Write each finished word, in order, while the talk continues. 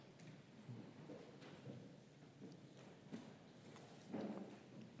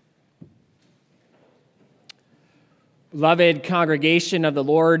Beloved congregation of the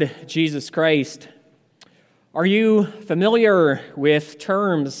Lord Jesus Christ, are you familiar with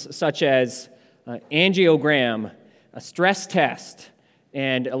terms such as angiogram, a stress test,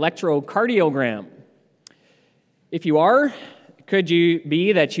 and electrocardiogram? If you are, could you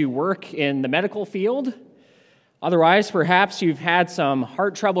be that you work in the medical field? Otherwise, perhaps you've had some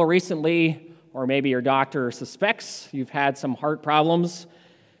heart trouble recently, or maybe your doctor suspects you've had some heart problems,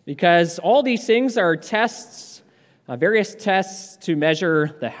 because all these things are tests, various tests to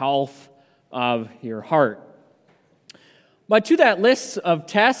measure the health of your heart. But to that list of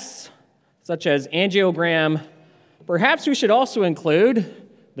tests, such as angiogram, perhaps we should also include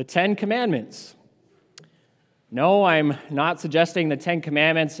the Ten Commandments. No, I'm not suggesting the Ten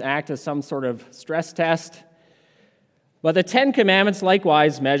Commandments act as some sort of stress test, but the Ten Commandments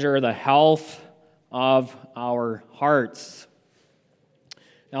likewise measure the health of our hearts.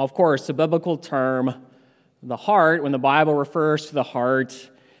 Now, of course, the biblical term, the heart, when the Bible refers to the heart,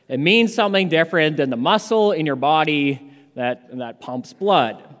 it means something different than the muscle in your body that pumps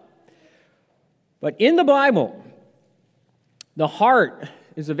blood. But in the Bible, the heart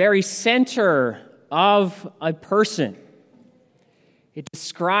is the very center of a person. It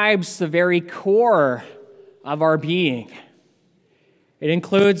describes the very core of our being. It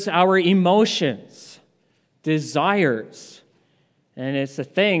includes our emotions, desires, and it's the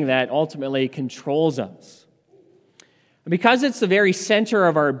thing that ultimately controls us. And because it's the very center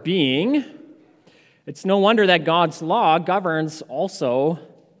of our being, it's no wonder that God's law governs also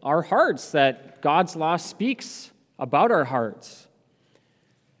our hearts, that God's law speaks about our hearts.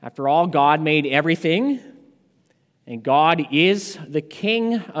 After all, God made everything, and God is the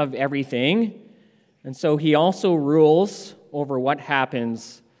king of everything, and so he also rules over what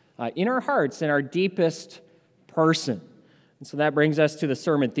happens in our hearts, in our deepest person. And so that brings us to the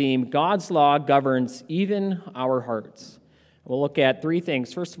sermon theme, God's law governs even our hearts. We'll look at three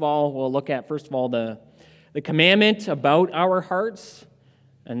things. First of all, the commandment about our hearts,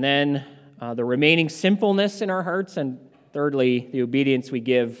 and then the remaining sinfulness in our hearts, and thirdly, the obedience we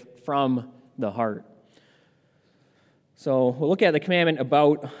give from the heart. So we'll look at the commandment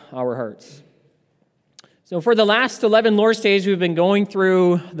about our hearts. So for the last 11 Lord's Days, we've been going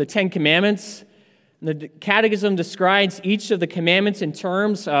through the Ten Commandments. The Catechism describes each of the commandments in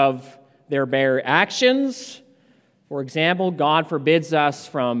terms of their bare actions. For example, God forbids us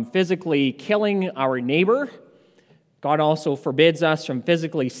from physically killing our neighbor. God also forbids us from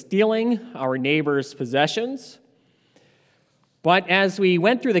physically stealing our neighbor's possessions. But as we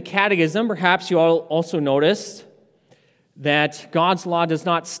went through the Catechism, perhaps you all also noticed that God's law does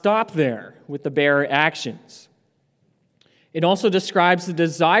not stop there with the bare actions. It also describes the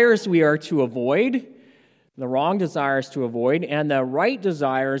desires we are to avoid, the wrong desires to avoid, and the right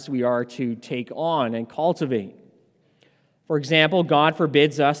desires we are to take on and cultivate. For example, God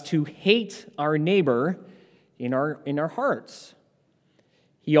forbids us to hate our neighbor in our hearts.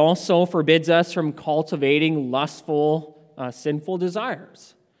 He also forbids us from cultivating lustful, sinful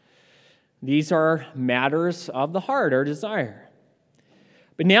desires. These are matters of the heart, our desire.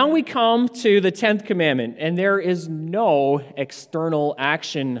 But now we come to the 10th commandment, and there is no external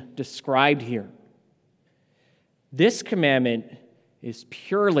action described here. This commandment is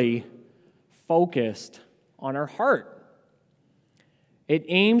purely focused on our heart. It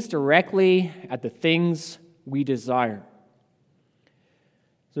aims directly at the things we desire.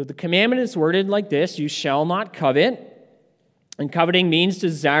 So the commandment is worded like this: you shall not covet. And coveting means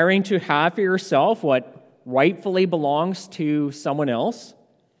desiring to have for yourself what rightfully belongs to someone else.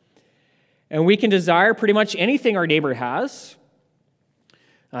 And we can desire pretty much anything our neighbor has.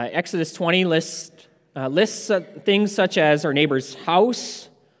 Exodus 20 lists things such as our neighbor's house,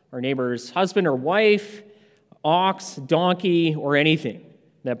 our neighbor's husband or wife, ox, donkey, or anything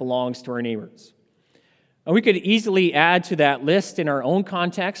that belongs to our neighbors. And we could easily add to that list in our own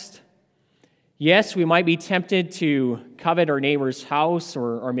context. Yes, we might be tempted to covet our neighbor's house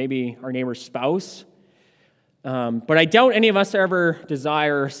or maybe our neighbor's spouse. But I doubt any of us ever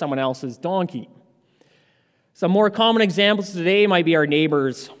desire someone else's donkey. Some more common examples today might be our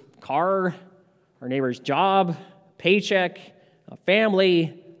neighbor's car, our neighbor's job, paycheck, a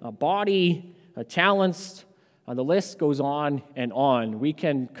family, a body, talents. The list goes on and on. We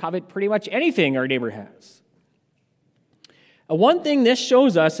can covet pretty much anything our neighbor has. One thing this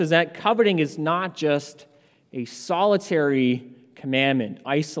shows us is that coveting is not just a solitary commandment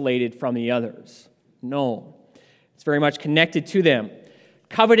isolated from the others. No, it's very much connected to them.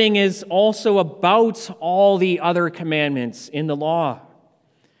 Coveting is also about all the other commandments in the law.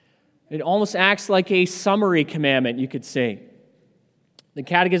 It almost acts like a summary commandment, you could say. The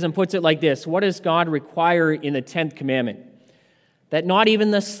Catechism puts it like this: what does God require in the 10th commandment? That not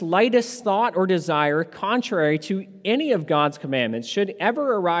even the slightest thought or desire contrary to any of God's commandments should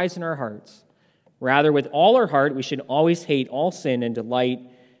ever arise in our hearts. Rather, with all our heart, we should always hate all sin and delight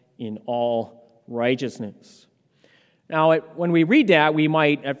in all righteousness. Now, when we read that, we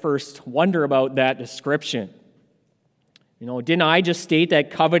might at first wonder about that description. Didn't I just state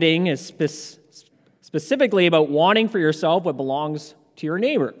that coveting is specifically about wanting for yourself what belongs to your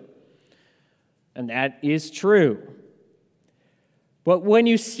neighbor? And that is true. But when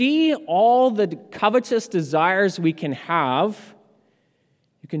you see all the covetous desires we can have,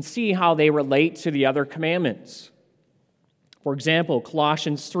 you can see how they relate to the other commandments. For example,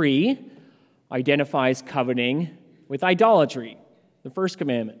 Colossians 3 identifies coveting with idolatry, the first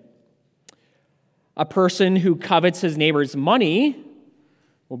commandment. A person who covets his neighbor's money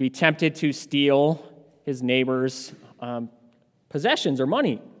will be tempted to steal his neighbor's possessions or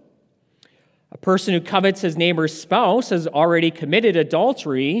money. A person who covets his neighbor's spouse has already committed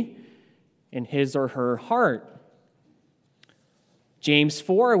adultery in his or her heart. James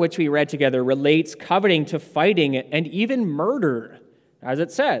 4, which we read together, relates coveting to fighting and even murder, as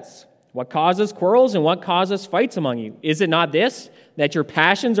it says. What causes quarrels and what causes fights among you? Is it not this, that your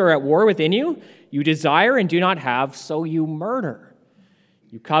passions are at war within you? You desire and do not have, so you murder.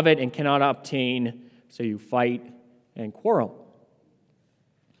 You covet and cannot obtain, so you fight and quarrel.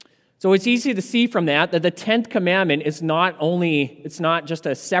 So it's easy to see from that the 10th commandment is not just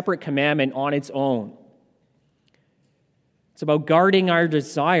a separate commandment on its own. It's about guarding our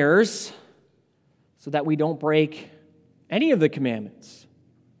desires so that we don't break any of the commandments.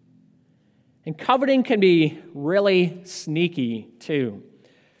 And coveting can be really sneaky too.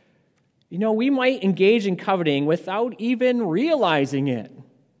 We might engage in coveting without even realizing it.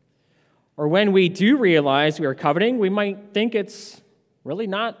 Or when we do realize we are coveting, we might think it's really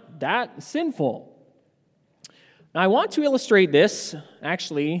not that sinful. Now, I want to illustrate this,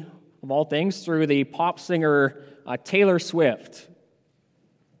 actually, of all things, through the pop singer Taylor Swift.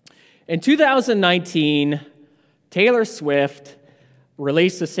 In 2019, Taylor Swift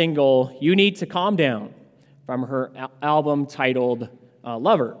released the single "You Need to Calm Down" from her album titled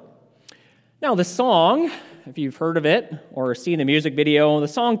Lover. Now, the song, if you've heard of it or seen the music video, the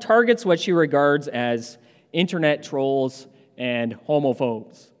song targets what she regards as internet trolls and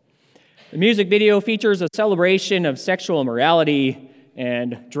homophobes. The music video features a celebration of sexual immorality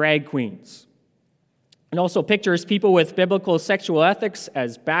and drag queens. It also pictures people with biblical sexual ethics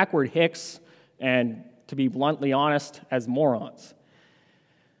as backward hicks and, to be bluntly honest, as morons.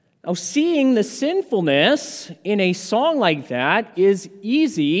 Now, seeing the sinfulness in a song like that is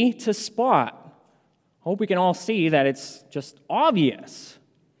easy to spot. I hope we can all see that it's just obvious.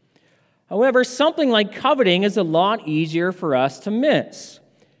 However, something like coveting is a lot easier for us to miss.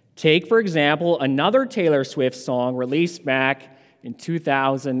 Take, for example, another Taylor Swift song released back in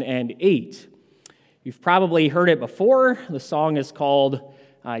 2008. You've probably heard it before. The song is called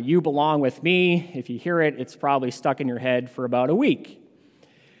You Belong With Me. If you hear it, it's probably stuck in your head for about a week.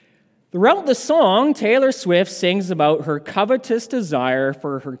 Throughout the song, Taylor Swift sings about her covetous desire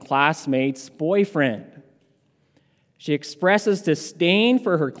for her classmate's boyfriend. She expresses disdain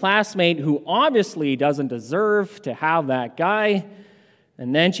for her classmate, who obviously doesn't deserve to have that guy.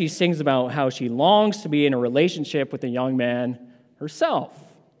 And then she sings about how she longs to be in a relationship with a young man herself.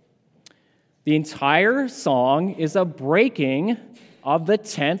 The entire song is a breaking of the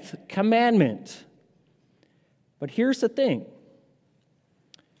 10th commandment. But here's the thing.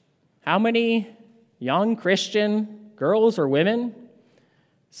 How many young Christian girls or women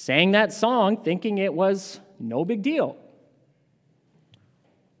sang that song thinking it was no big deal?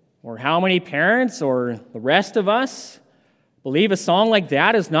 Or how many parents or the rest of us believe a song like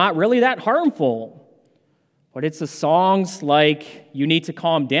that is not really that harmful? But it's the songs like You Need to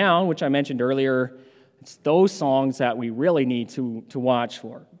Calm Down, which I mentioned earlier. It's those songs that we really need to watch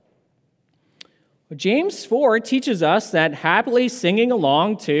for. James 4 teaches us that happily singing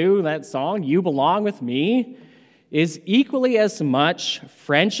along to that song, You Belong With Me, is equally as much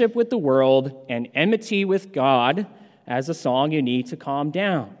friendship with the world and enmity with God as the song You Need to Calm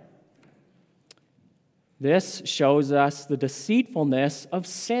Down. This shows us the deceitfulness of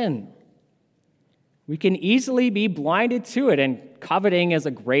sin. We can easily be blinded to it, and coveting is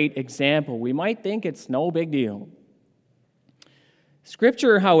a great example. We might think it's no big deal.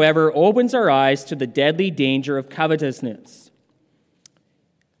 Scripture, however, opens our eyes to the deadly danger of covetousness.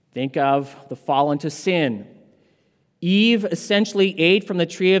 Think of the fall into sin. Eve essentially ate from the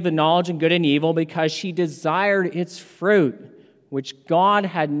tree of the knowledge of good and evil because she desired its fruit, which God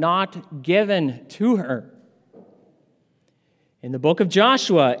had not given to her. In the book of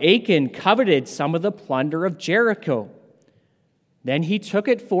Joshua, Achan coveted some of the plunder of Jericho. Then he took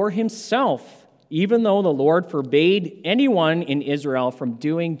it for himself, even though the Lord forbade anyone in Israel from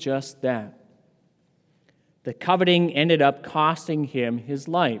doing just that. The coveting ended up costing him his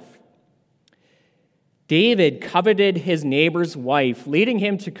life. David coveted his neighbor's wife, leading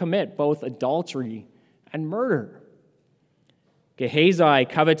him to commit both adultery and murder. Gehazi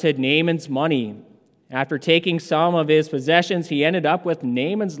coveted Naaman's money. After taking some of his possessions, he ended up with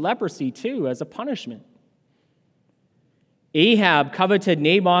Naaman's leprosy too as a punishment. Ahab coveted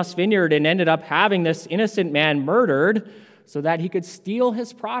Naboth's vineyard and ended up having this innocent man murdered so that he could steal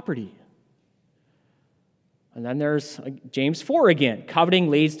his property. And then there's James 4 again. Coveting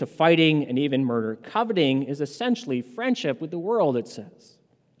leads to fighting and even murder. Coveting is essentially friendship with the world, it says.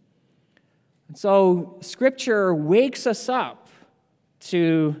 And so Scripture wakes us up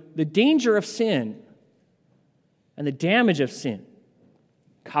to the danger of sin and the damage of sin.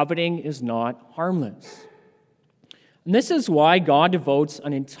 Coveting is not harmless. And this is why God devotes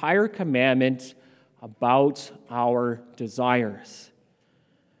an entire commandment about our desires.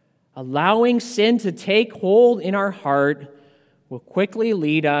 Allowing sin to take hold in our heart will quickly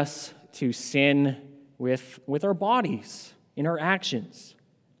lead us to sin with our bodies, in our actions.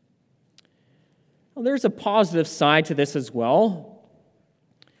 Well, there's a positive side to this as well.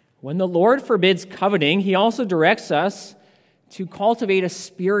 When the Lord forbids coveting, he also directs us to cultivate a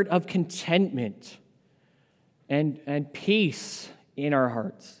spirit of contentment and peace in our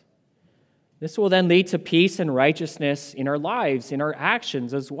hearts. This will then lead to peace and righteousness in our lives, in our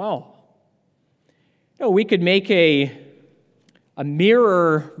actions as well. You know, we could make a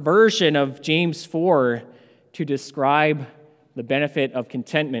mirror version of James 4 to describe the benefit of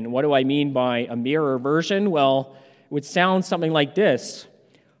contentment. What do I mean by a mirror version? Well, it would sound something like this.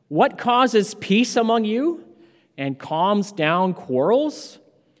 What causes peace among you and calms down quarrels?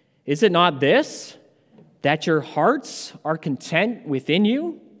 Is it not this, that your hearts are content within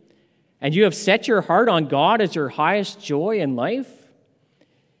you, and you have set your heart on God as your highest joy in life?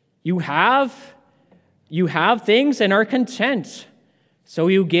 You have things and are content, so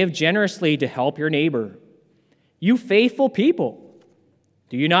you give generously to help your neighbor. You faithful people,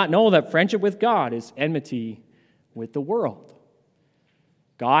 do you not know that friendship with God is enmity with the world?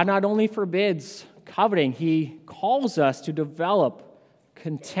 God not only forbids coveting, he calls us to develop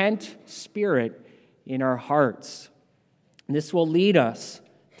content spirit in our hearts. And this will lead us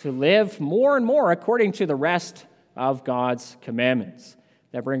to live more and more according to the rest of God's commandments.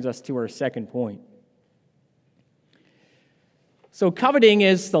 That brings us to our second point. So coveting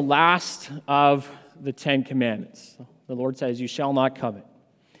is the last of the 10 commandments. The Lord says, you shall not covet.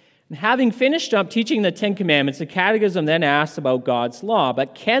 And having finished up teaching the 10 commandments, the Catechism then asks about God's law.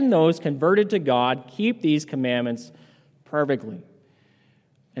 But can those converted to God keep these commandments perfectly?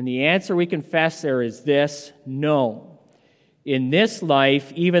 And the answer we confess there is this: no. In this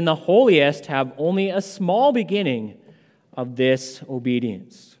life, even the holiest have only a small beginning of this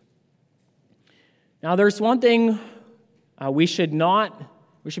obedience. Now, there's one thing we should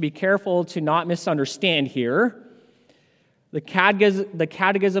be careful to not misunderstand here. The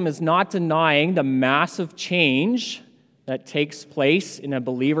Catechism is not denying the massive change that takes place in a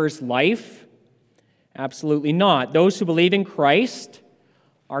believer's life. Absolutely not. Those who believe in Christ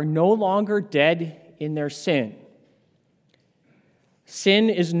are no longer dead in their sin. Sin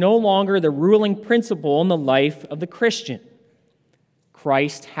is no longer the ruling principle in the life of the Christian.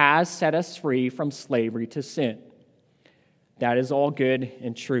 Christ has set us free from slavery to sin. That is all good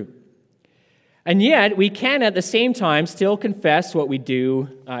and true. And yet, we can at the same time still confess what we do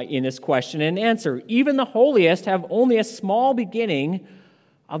in this question and answer. Even the holiest have only a small beginning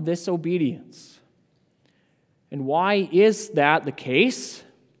of this obedience. And why is that the case?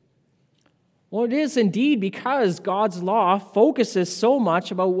 Well, it is indeed because God's law focuses so much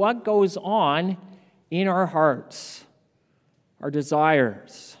about what goes on in our hearts, our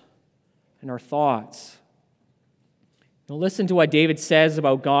desires, and our thoughts. Now listen to what David says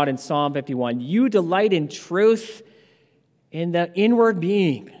about God in Psalm 51. You delight in truth in the inward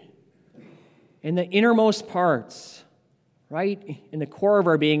being, in the innermost parts, right? In the core of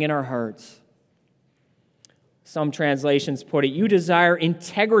our being, in our hearts. Some translations put it, you desire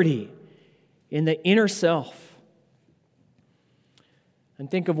integrity in the inner self. And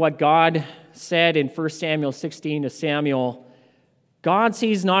think of what God said in 1 Samuel 16 to Samuel. God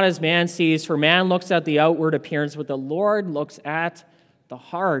sees not as man sees, for man looks at the outward appearance, but the Lord looks at the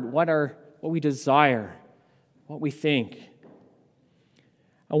heart, what we desire, what we think.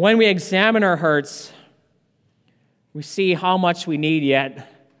 And when we examine our hearts, we see how much we need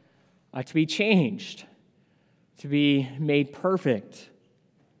yet to be changed, to be made perfect.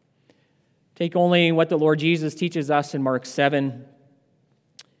 Take only what the Lord Jesus teaches us in Mark 7.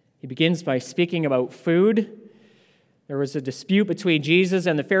 He begins by speaking about food. There was a dispute between Jesus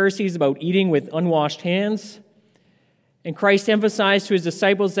and the Pharisees about eating with unwashed hands. And Christ emphasized to his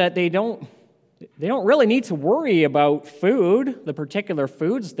disciples that they don't really need to worry about food, the particular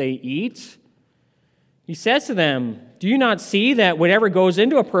foods they eat. He says to them, "Do you not see that whatever goes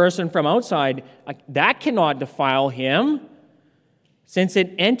into a person from outside, that cannot defile him, since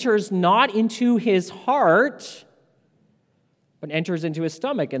it enters not into his heart, but enters into his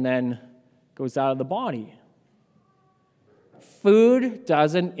stomach and then goes out of the body?" Food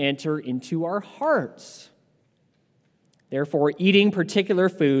doesn't enter into our hearts. Therefore, eating particular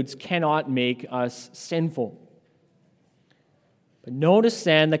foods cannot make us sinful. But notice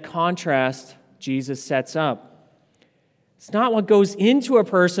then the contrast Jesus sets up. It's not what goes into a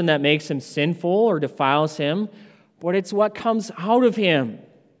person that makes him sinful or defiles him, but it's what comes out of him.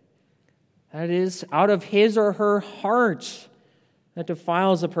 That is, out of his or her heart that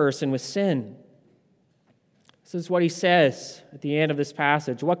defiles a person with sin. This is what he says at the end of this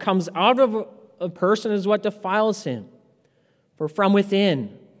passage. What comes out of a person is what defiles him. For from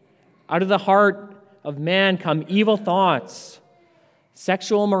within, out of the heart of man come evil thoughts,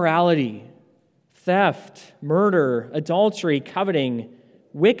 sexual immorality, theft, murder, adultery, coveting,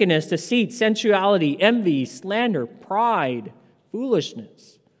 wickedness, deceit, sensuality, envy, slander, pride,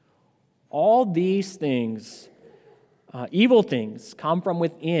 foolishness. All these things, evil things, come from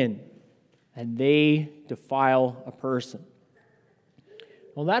within, and they defile a person.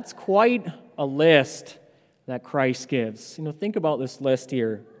 Well, that's quite a list that Christ gives. Think about this list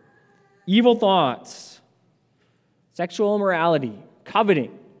here. Evil thoughts, sexual immorality,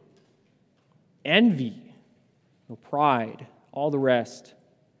 coveting, envy, pride, all the rest.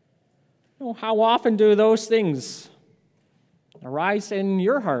 How often do those things arise in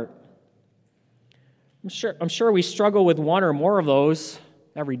your heart? I'm sure we struggle with one or more of those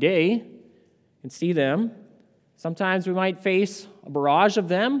every day and see them. Sometimes we might face a barrage of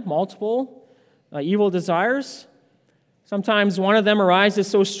them, multiple evil desires. Sometimes one of them arises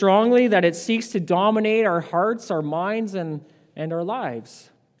so strongly that it seeks to dominate our hearts, our minds, and our lives.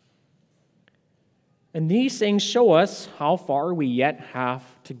 And these things show us how far we yet have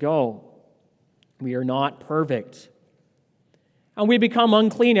to go. We are not perfect. And we become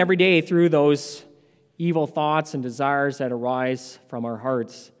unclean every day through those evil thoughts and desires that arise from our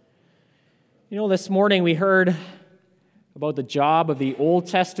hearts. This morning we heard about the job of the Old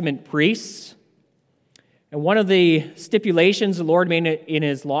Testament priests. And one of the stipulations the Lord made in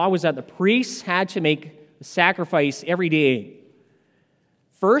his law was that the priests had to make a sacrifice every day,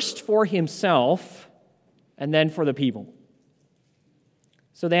 first for himself and then for the people.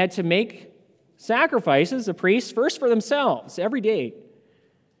 So they had to make sacrifices, the priests, first for themselves every day.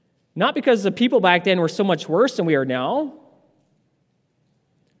 Not because the people back then were so much worse than we are now,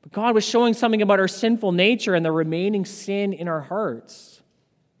 but God was showing something about our sinful nature and the remaining sin in our hearts.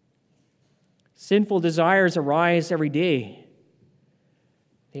 Sinful desires arise every day.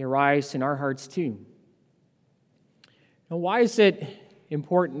 They arise in our hearts too. Now, why is it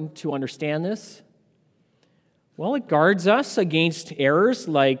important to understand this? Well, it guards us against errors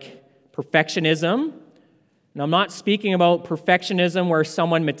like perfectionism. And I'm not speaking about perfectionism where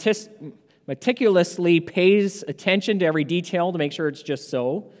someone meticulously pays attention to every detail to make sure it's just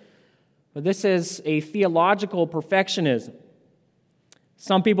so. But this is a theological perfectionism.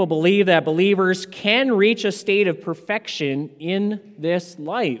 Some people believe that believers can reach a state of perfection in this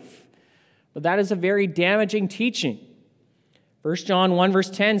life. But that is a very damaging teaching. 1 John 1 verse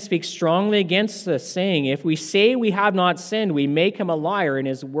 10 speaks strongly against this, saying, "If we say we have not sinned, we make him a liar, and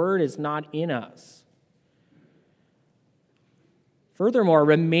his word is not in us." Furthermore,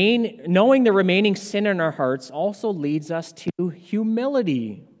 knowing the remaining sin in our hearts also leads us to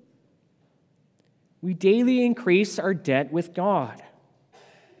humility. We daily increase our debt with God.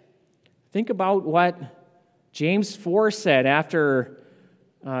 Think about what James 4 said after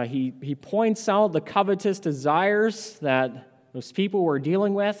he points out the covetous desires that those people were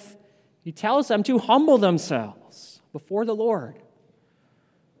dealing with. He tells them to humble themselves before the Lord.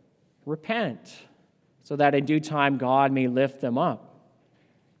 Repent, so that in due time God may lift them up.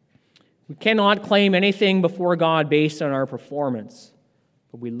 We cannot claim anything before God based on our performance,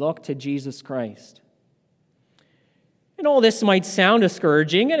 but we look to Jesus Christ. And all this might sound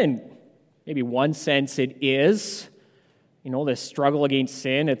discouraging, and in maybe one sense it is. This struggle against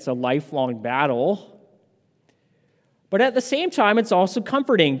sin, it's a lifelong battle. But at the same time, it's also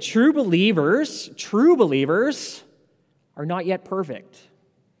comforting. True believers are not yet perfect.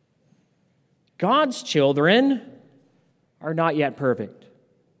 God's children are not yet perfect.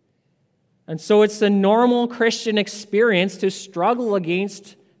 And so it's the normal Christian experience to struggle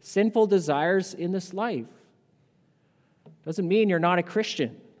against sinful desires in this life. Doesn't mean you're not a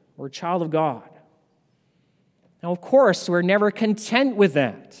Christian or a child of God. Now, of course, we're never content with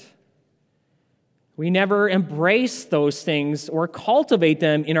that. We never embrace those things or cultivate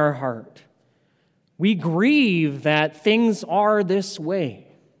them in our heart. We grieve that things are this way.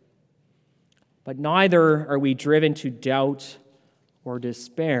 But neither are we driven to doubt or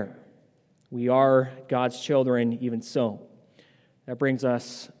despair. We are God's children even so. That brings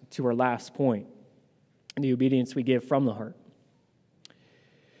us to our last point, the obedience we give from the heart.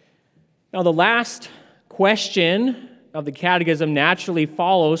 Now, the last question of the Catechism naturally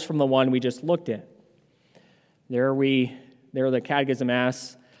follows from the one we just looked at. There the Catechism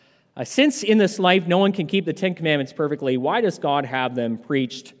asks, since in this life no one can keep the Ten Commandments perfectly, why does God have them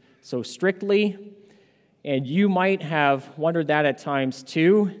preached so strictly? And you might have wondered that at times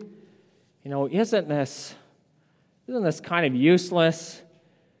too. Isn't this kind of useless?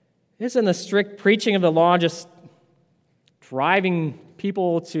 Isn't the strict preaching of the law just driving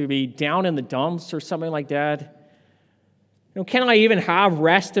people to be down in the dumps or something like that? Can I even have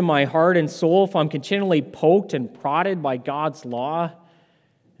rest in my heart and soul if I'm continually poked and prodded by God's law?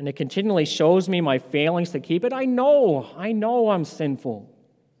 And it continually shows me my failings to keep it? I know I'm sinful.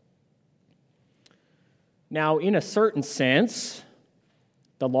 Now, in a certain sense,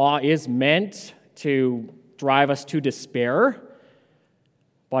 the law is meant to drive us to despair,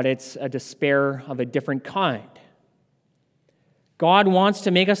 but it's a despair of a different kind. God wants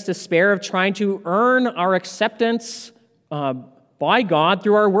to make us despair of trying to earn our acceptance by God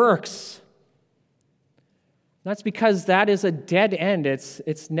through our works. That's because that is a dead end.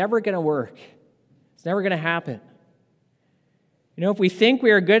 It's never going to work. It's never going to happen. If we think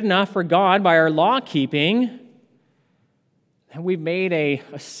we are good enough for God by our law keeping, then we've made a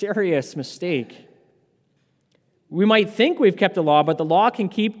serious mistake. We might think we've kept the law, but the law can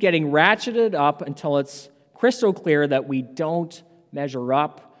keep getting ratcheted up until it's crystal clear that we don't measure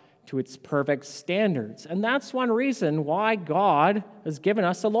up to its perfect standards. And that's one reason why God has given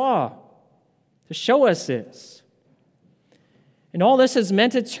us a law, to show us this. And all this is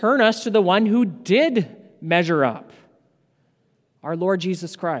meant to turn us to the one who did measure up, our Lord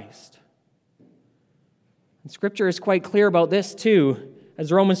Jesus Christ. And Scripture is quite clear about this too.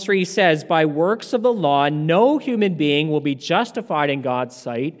 As Romans 3 says, by works of the law, no human being will be justified in God's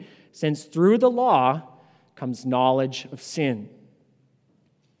sight, since through the law comes knowledge of sin.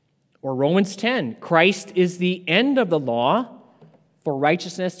 Or Romans 10, Christ is the end of the law for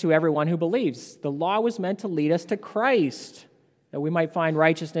righteousness to everyone who believes. The law was meant to lead us to Christ, that we might find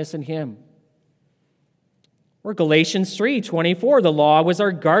righteousness in him. Or Galatians 3:24, the law was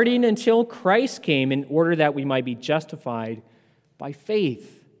our guardian until Christ came in order that we might be justified by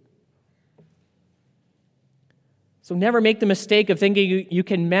faith. So never make the mistake of thinking you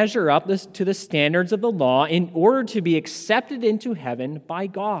can measure up to the standards of the law in order to be accepted into heaven by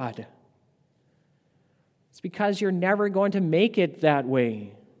God. It's because you're never going to make it that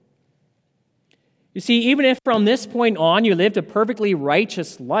way. You see, even if from this point on you lived a perfectly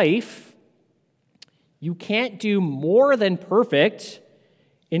righteous life, you can't do more than perfect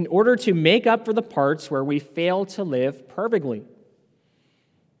in order to make up for the parts where we fail to live perfectly.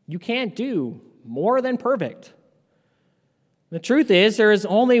 You can't do more than perfect. The truth is, there is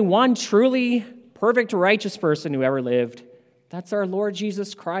only one truly perfect, righteous person who ever lived. That's our Lord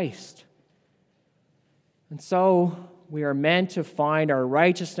Jesus Christ. And so we are meant to find our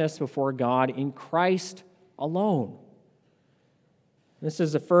righteousness before God in Christ alone. This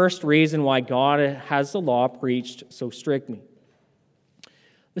is the first reason why God has the law preached so strictly.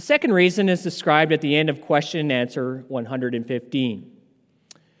 The second reason is described at the end of question and answer 115.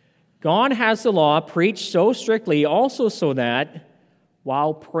 God has the law preached so strictly also so that,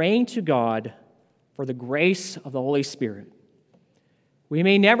 while praying to God for the grace of the Holy Spirit, we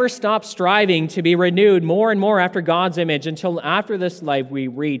may never stop striving to be renewed more and more after God's image until after this life we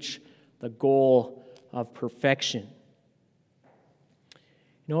reach the goal of perfection.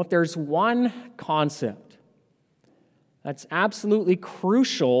 If there's one concept that's absolutely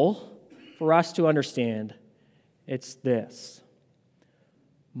crucial for us to understand, it's this.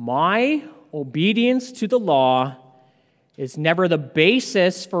 My obedience to the law is never the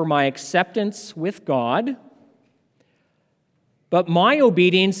basis for my acceptance with God, but my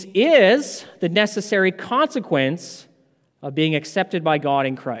obedience is the necessary consequence of being accepted by God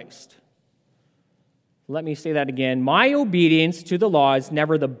in Christ. Let me say that again. My obedience to the law is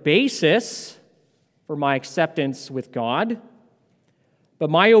never the basis for my acceptance with God, but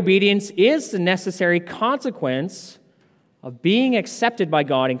my obedience is the necessary consequence of being accepted by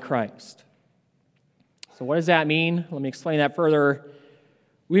God in Christ. So what does that mean? Let me explain that further.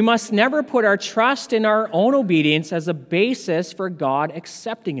 We must never put our trust in our own obedience as a basis for God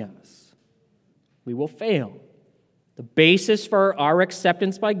accepting us. We will fail. The basis for our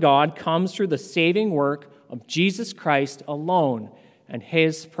acceptance by God comes through the saving work of Jesus Christ alone and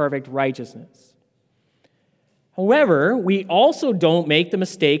his perfect righteousness. However, we also don't make the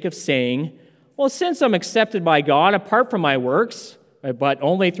mistake of saying, well, since I'm accepted by God apart from my works, but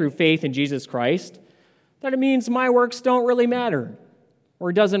only through faith in Jesus Christ, that it means my works don't really matter, or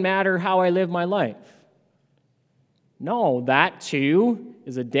it doesn't matter how I live my life. No, that too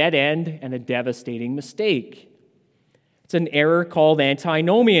is a dead end and a devastating mistake. It's an error called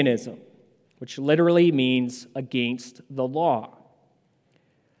antinomianism, which literally means against the law.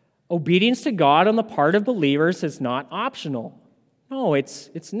 Obedience to God on the part of believers is not optional. No, it's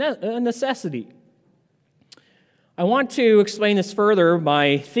a necessity. I want to explain this further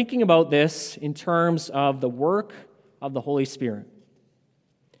by thinking about this in terms of the work of the Holy Spirit.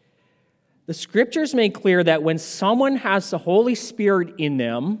 The Scriptures make clear that when someone has the Holy Spirit in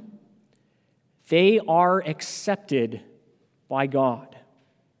them, they are accepted by God.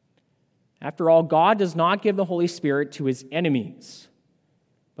 After all, God does not give the Holy Spirit to his enemies,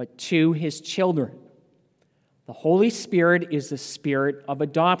 but to his children. The Holy Spirit is the Spirit of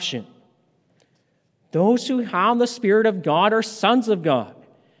adoption. Those who have the Spirit of God are sons of God.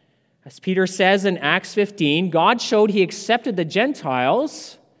 As Peter says in Acts 15, God showed he accepted the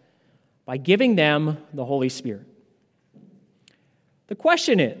Gentiles by giving them the Holy Spirit. The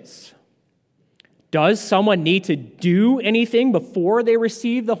question is, does someone need to do anything before they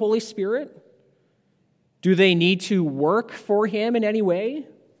receive the Holy Spirit? Do they need to work for him in any way?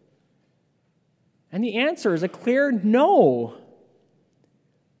 And the answer is a clear no.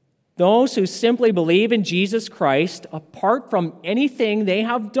 Those who simply believe in Jesus Christ, apart from anything they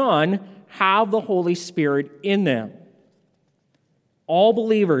have done, have the Holy Spirit in them. All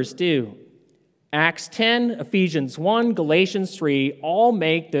believers do. Acts 10, Ephesians 1, Galatians 3 all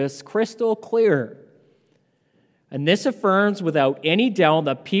make this crystal clear. And this affirms without any doubt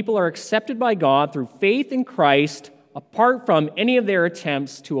that people are accepted by God through faith in Christ apart from any of their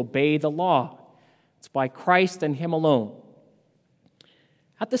attempts to obey the law. It's by Christ and him alone.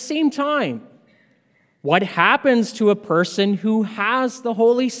 At the same time, what happens to a person who has the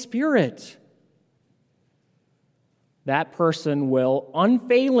Holy Spirit? That person will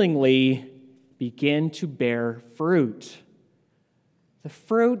unfailingly begin to bear fruit. The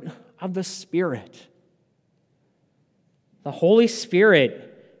fruit of the Spirit. The Holy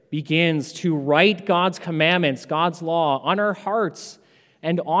Spirit begins to write God's commandments, God's law, on our hearts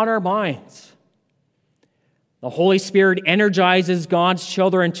and on our minds. The Holy Spirit energizes God's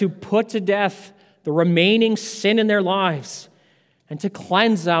children to put to death the remaining sin in their lives and to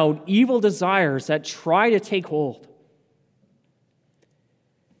cleanse out evil desires that try to take hold.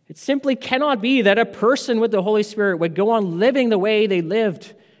 It simply cannot be that a person with the Holy Spirit would go on living the way they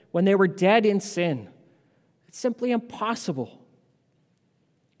lived when they were dead in sin. It's simply impossible.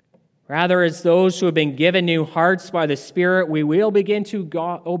 Rather, as those who have been given new hearts by the Spirit, we will begin to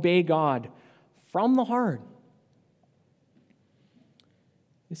obey God from the heart.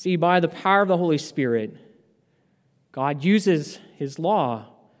 You see, by the power of the Holy Spirit, God uses his law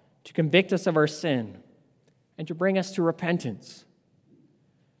to convict us of our sin and to bring us to repentance.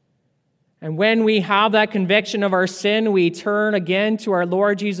 And when we have that conviction of our sin, we turn again to our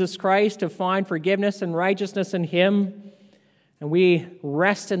Lord Jesus Christ to find forgiveness and righteousness in him. And we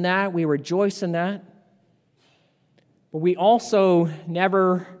rest in that, we rejoice in that. But we also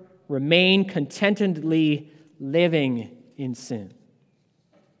never remain contentedly living in sin.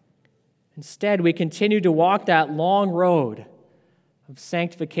 Instead, we continue to walk that long road of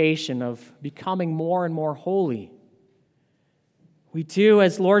sanctification, of becoming more and more holy. We do,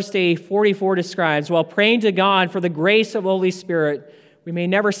 as Lord's Day 44 describes, while praying to God for the grace of the Holy Spirit, we may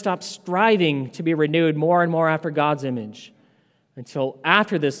never stop striving to be renewed more and more after God's image, until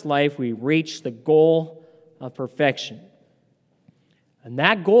after this life we reach the goal of perfection. And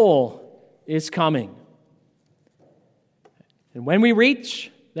that goal is coming. And when we reach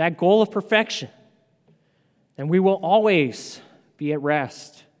that goal of perfection, then we will always be at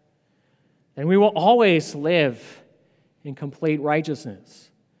rest. And we will always live in complete righteousness.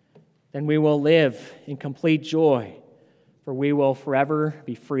 Then we will live in complete joy, for we will forever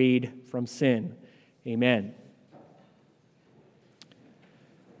be freed from sin. Amen.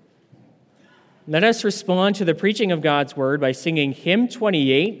 Let us respond to the preaching of God's word by singing hymn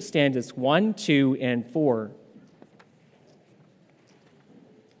 28, stanzas 1, 2, and 4.